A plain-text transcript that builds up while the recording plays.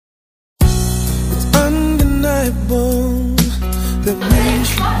that we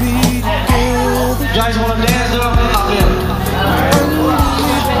should be together. You guys wanna dance up? Hop in.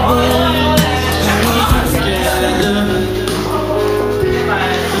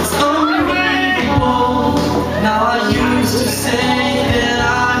 It's unbelievable. Now I used to say that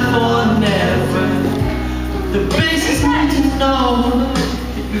I would never. The basics need to know.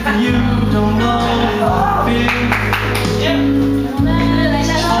 If you don't know, baby.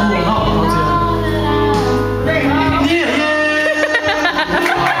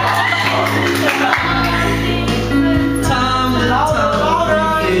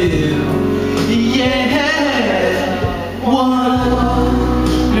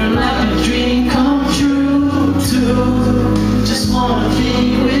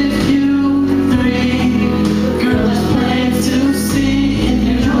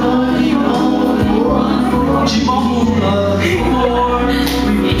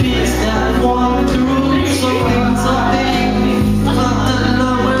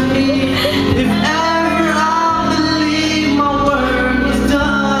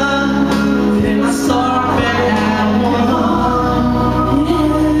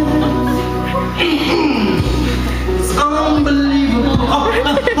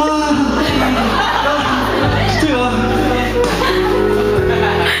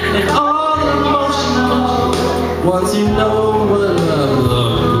 Once you know what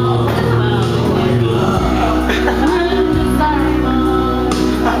love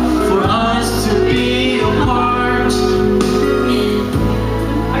for us to be apart.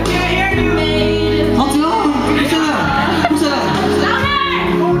 I can't hear you. Hold on. Who said that? Who said that?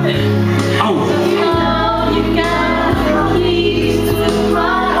 Oh. You gotta please to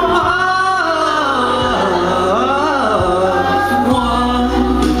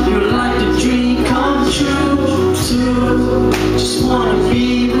you're like the dream come true. Just wanna be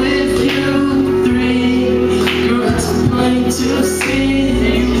with you. 3, girl, it's plain to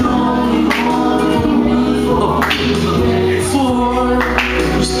see you only want me. 4,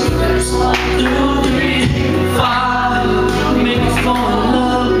 just 1, 2, 3, 5, make me fall in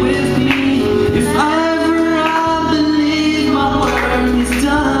love with me. If ever I believe my work is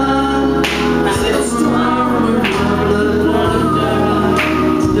done, it's tomorrow.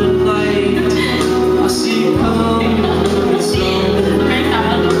 The night I see you come.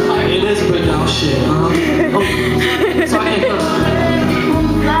 It is breakdown shit, huh? Oh, so I can't come.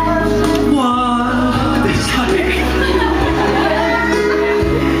 What? It's like...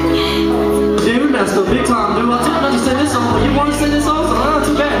 Yeah, we messed up big time, dude. I told you not to sing this song, but you want to sing this song, so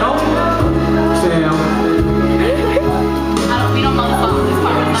too bad, no? Fam. We don't know the song, this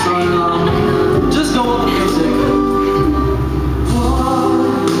part. So, just go up the music.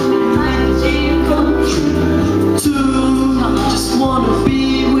 Just wanna be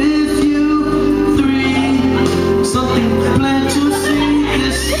with you. 3, something planned to see.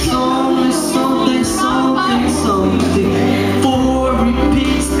 This song is something, something, something. 4,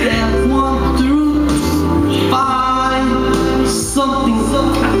 repeats that 1 through 5. Something,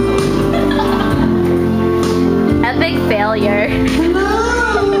 something. Epic failure.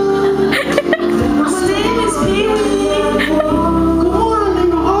 My name is Peewee. Go on,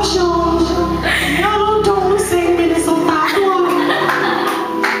 nigga, Osho. Y'all don't sing me this on top.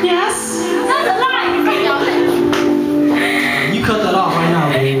 Yes? That's a lie. You cut that off right now,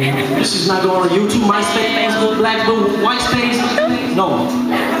 baby. This is not going on YouTube, MySpace, Facebook, Black Blue, White Space. No.